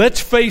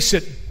 let's face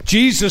it,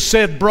 Jesus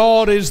said,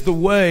 broad is the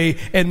way,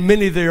 and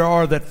many there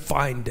are that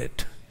find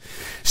it.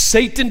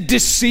 Satan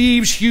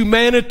deceives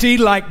humanity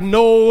like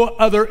no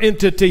other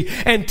entity.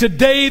 And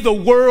today the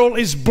world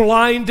is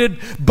blinded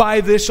by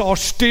this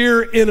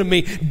austere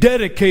enemy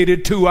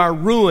dedicated to our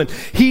ruin.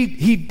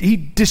 He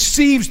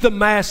deceives the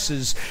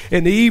masses.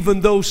 And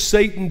even though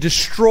Satan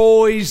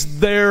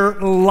destroys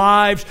their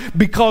lives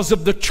because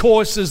of the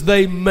choices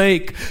they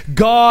make,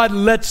 God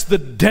lets the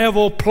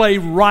devil play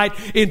right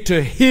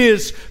into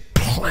his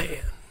plan.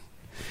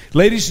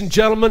 Ladies and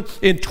gentlemen,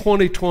 in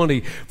 2020,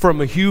 from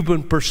a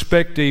human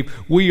perspective,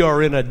 we are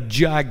in a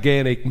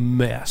gigantic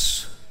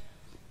mess.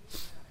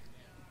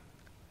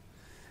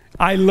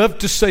 I love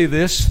to say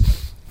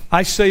this.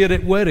 I say it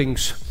at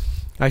weddings.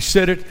 I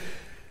said it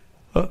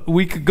a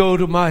week ago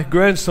to my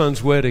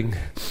grandson's wedding.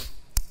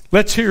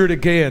 Let's hear it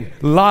again.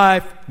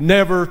 Life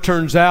never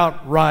turns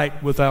out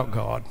right without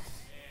God.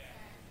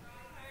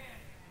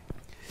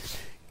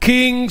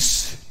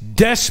 Kings,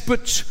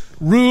 despots,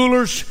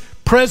 rulers,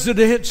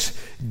 presidents,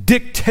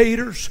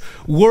 dictators,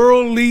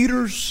 world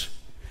leaders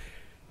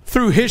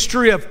through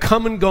history have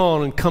come and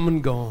gone and come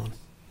and gone.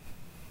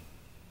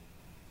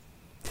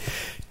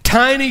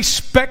 Tiny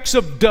specks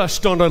of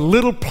dust on a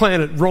little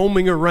planet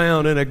roaming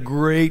around in a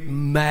great,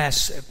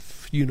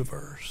 massive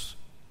universe.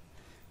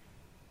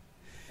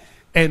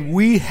 And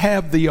we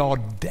have the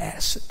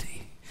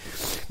audacity,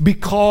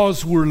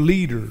 because we're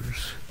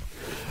leaders,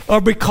 or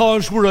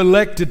because we're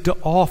elected to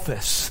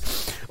office,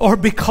 or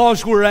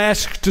because we're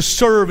asked to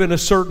serve in a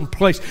certain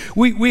place,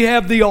 we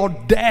have the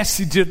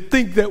audacity to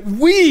think that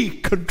we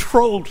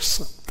control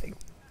something.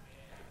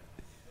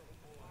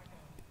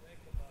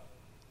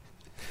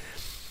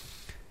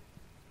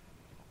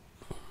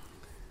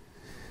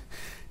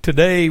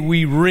 Today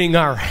we wring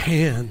our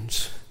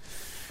hands.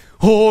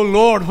 Oh,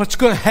 Lord, what's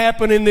going to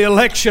happen in the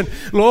election?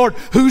 Lord,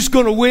 who's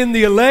going to win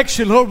the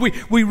election? Lord,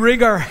 we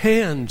wring our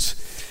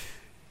hands.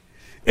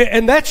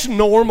 And that's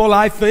normal,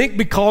 I think,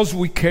 because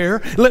we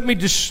care. Let me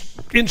just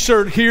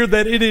insert here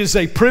that it is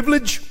a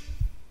privilege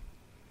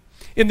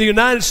in the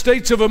United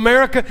States of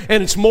America,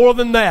 and it's more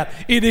than that.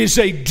 It is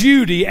a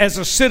duty as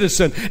a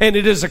citizen, and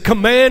it is a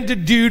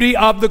commanded duty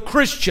of the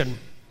Christian.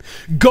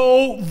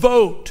 Go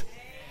vote.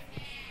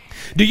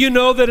 Do you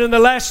know that in the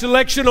last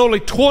election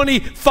only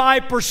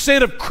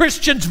 25% of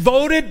Christians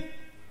voted?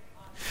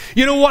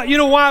 You know what? You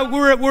know why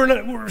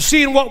we're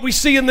seeing what we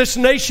see in this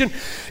nation?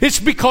 It's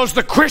because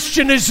the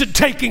Christian isn't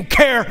taking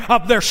care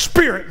of their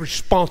spirit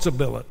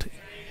responsibility.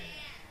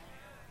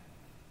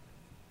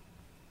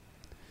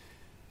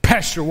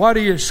 Pastor, why are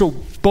you so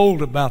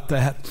bold about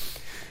that?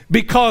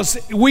 Because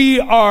we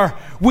are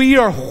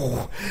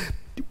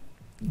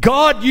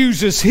God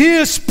uses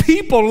His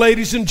people,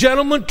 ladies and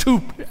gentlemen,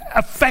 to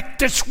affect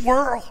this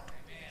world.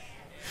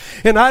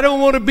 And I don't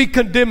want to be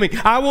condemning.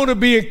 I want to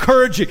be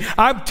encouraging.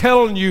 I'm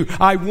telling you,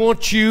 I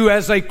want you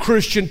as a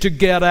Christian to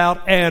get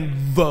out and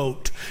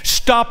vote.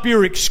 Stop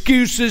your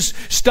excuses.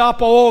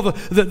 Stop all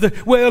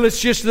well,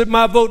 it's just that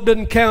my vote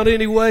doesn't count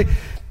anyway.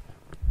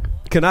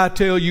 Can I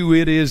tell you,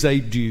 it is a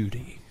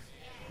duty.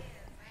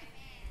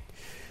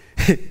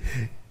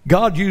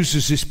 God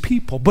uses His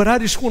people. But I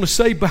just want to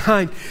say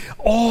behind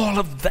all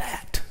of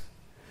that,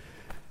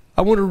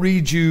 I want to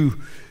read you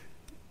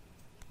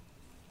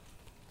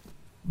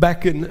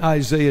back in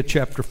Isaiah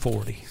chapter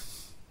 40.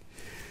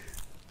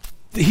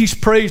 He's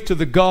praised to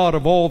the God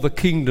of all the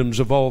kingdoms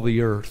of all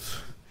the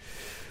earth.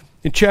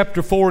 In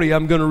chapter 40,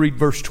 I'm going to read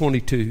verse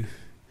 22.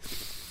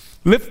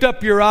 Lift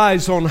up your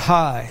eyes on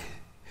high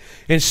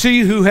and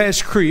see who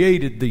has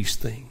created these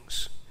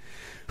things,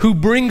 who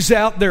brings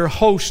out their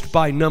host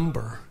by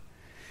number.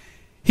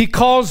 He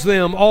calls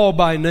them all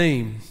by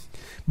name.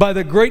 By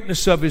the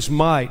greatness of His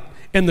might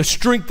and the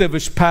strength of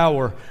His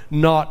power,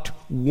 not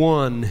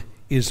one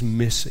is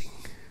missing.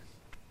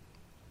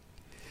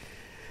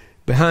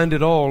 Behind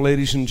it all,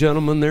 ladies and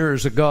gentlemen, there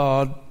is a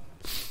God.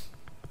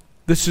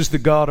 This is the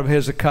God of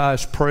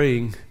Hezekiah's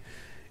praying.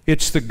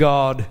 It's the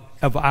God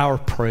of our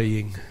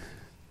praying.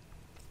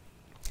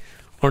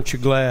 Aren't you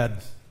glad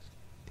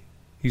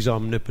He's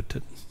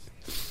omnipotent?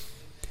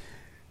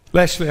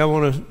 Lastly, I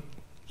want to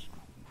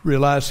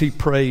realize he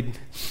prayed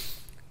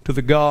to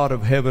the God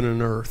of heaven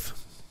and earth.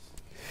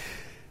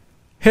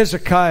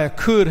 Hezekiah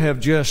could have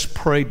just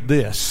prayed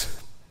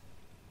this: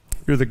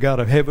 You're the God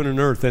of heaven and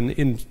earth.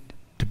 And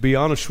to be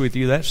honest with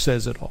you, that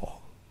says it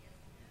all.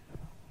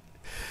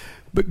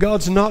 But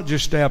God's not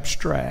just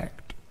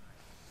abstract.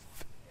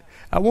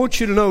 I want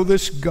you to know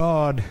this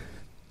God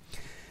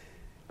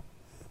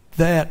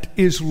that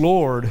is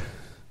Lord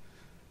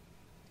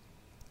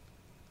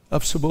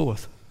of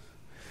Sabaoth.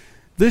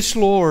 This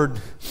Lord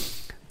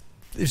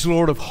is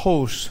Lord of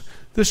hosts.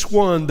 This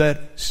one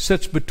that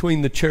sits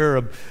between the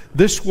cherub.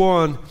 This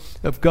one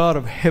of God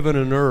of heaven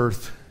and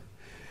earth.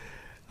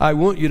 I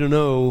want you to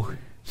know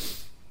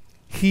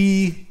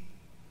He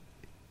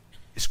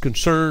is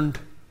concerned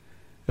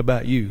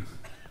about you.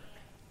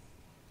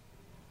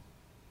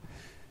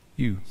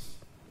 You.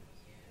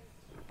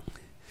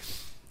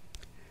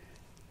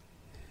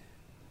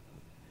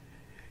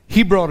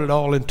 He brought it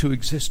all into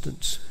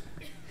existence.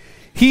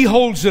 He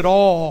holds it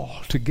all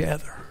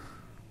together.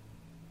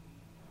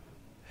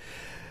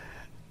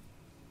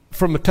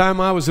 From the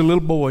time I was a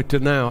little boy to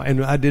now,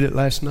 and I did it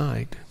last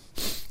night,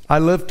 I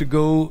love to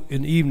go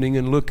in the evening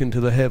and look into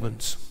the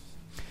heavens.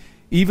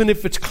 Even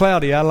if it's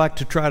cloudy, I like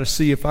to try to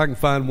see if I can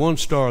find one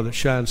star that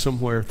shines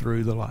somewhere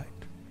through the light,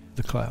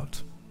 the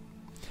clouds.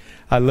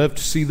 I love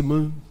to see the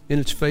moon in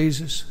its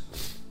phases.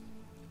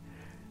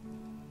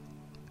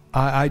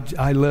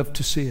 I love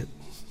to see it.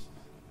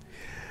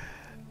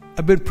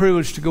 I've been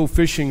privileged to go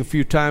fishing a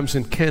few times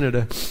in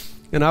Canada,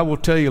 and I will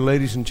tell you,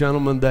 ladies and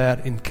gentlemen,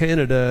 that in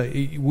Canada,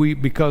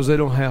 because they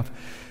don't have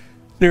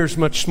near as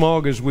much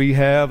smog as we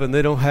have, and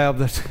they don't have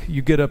that,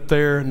 you get up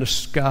there and the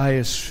sky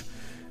is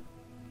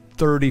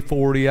 30,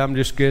 40, I'm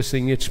just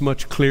guessing it's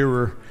much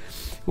clearer.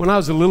 When I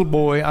was a little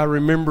boy, I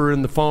remember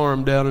in the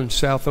farm down in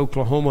South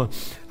Oklahoma,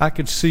 I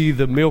could see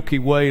the Milky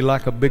Way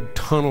like a big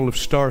tunnel of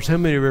stars. How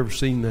many have ever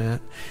seen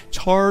that? It's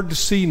hard to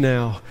see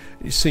now,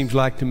 it seems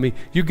like to me.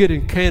 You get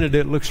in Canada,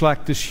 it looks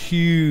like this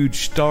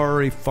huge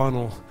starry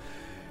funnel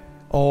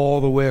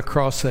all the way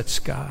across that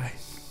sky.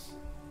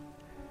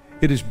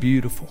 It is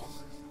beautiful.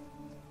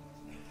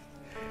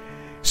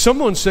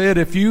 Someone said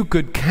if you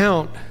could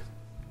count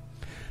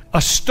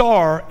a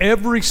star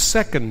every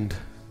second,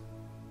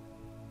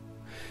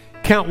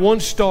 count one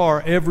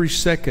star every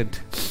second,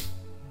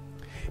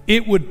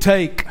 it would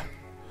take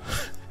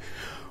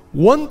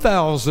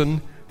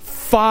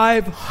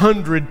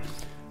 1,500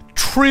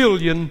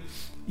 trillion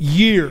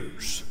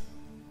years.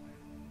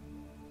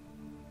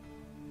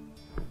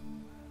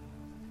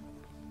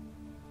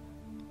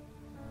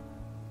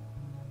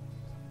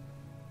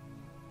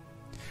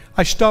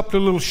 I stopped a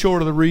little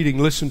short of the reading.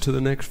 Listen to the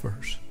next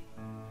verse.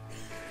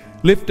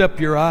 Lift up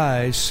your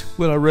eyes.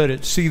 Well, I read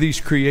it. See these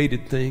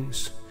created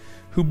things.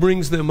 Who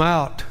brings them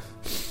out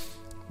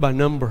by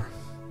number?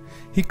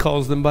 He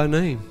calls them by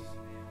name.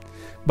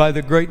 By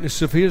the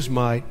greatness of His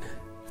might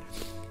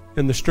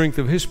and the strength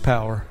of His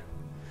power,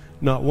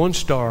 not one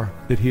star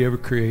that He ever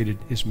created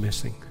is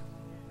missing.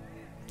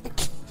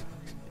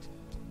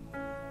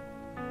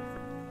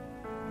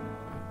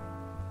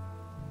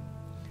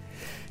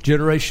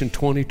 Generation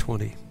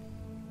 2020.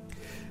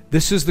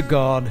 This is the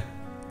God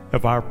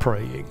of our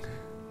praying.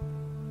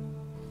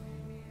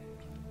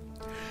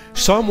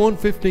 Psalm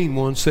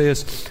 115:1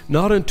 says,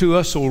 Not unto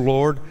us, O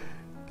Lord,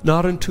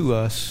 not unto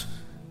us,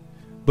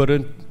 but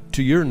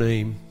unto your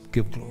name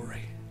give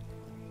glory.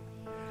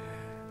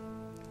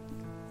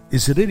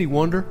 Is it any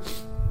wonder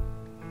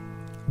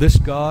this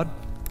God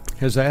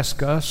has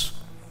asked us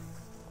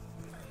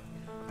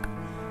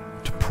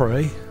to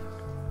pray?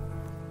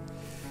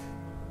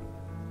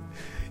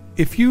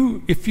 If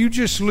you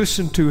just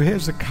listen to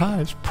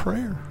Hezekiah's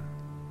prayer,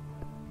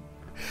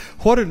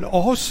 What an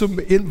awesome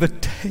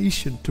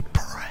invitation to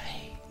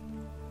pray.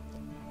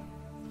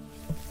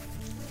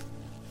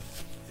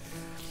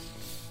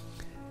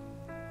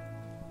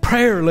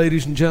 Prayer,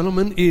 ladies and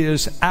gentlemen,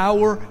 is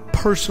our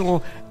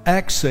personal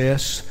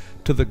access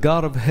to the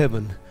God of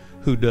heaven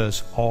who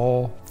does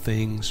all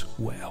things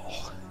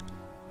well.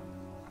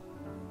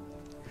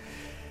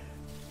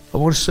 I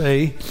want to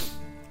say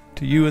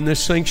to you in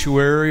this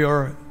sanctuary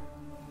or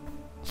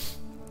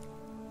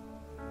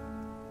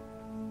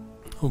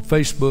on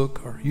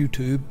Facebook or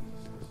YouTube,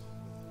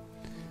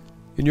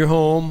 in your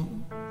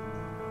home,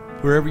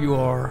 wherever you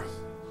are,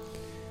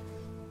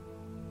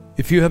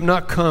 if you have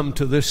not come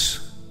to this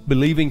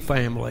believing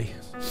family,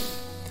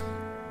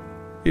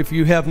 if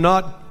you have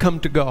not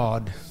come to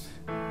God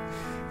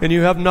and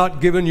you have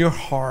not given your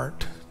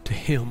heart to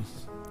Him,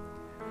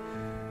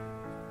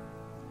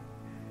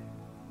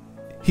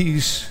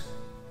 He's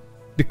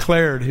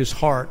declared His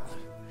heart.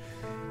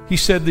 He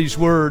said these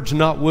words,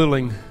 not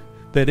willing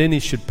that any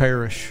should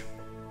perish,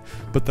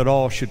 but that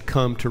all should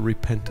come to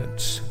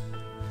repentance.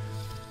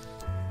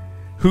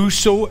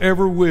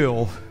 Whosoever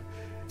will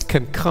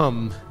can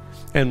come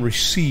and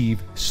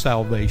receive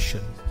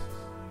salvation.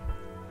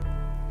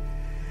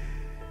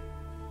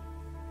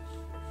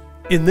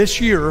 In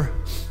this year,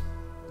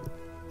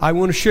 I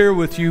want to share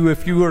with you,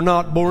 if you are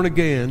not born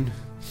again,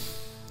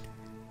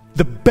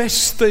 the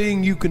best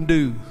thing you can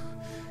do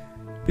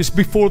is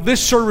before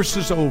this service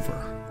is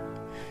over,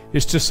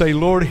 is to say,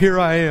 Lord, here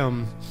I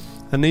am.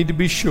 I need to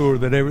be sure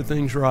that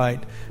everything's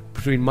right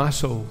between my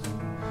soul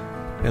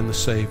and the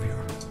Savior.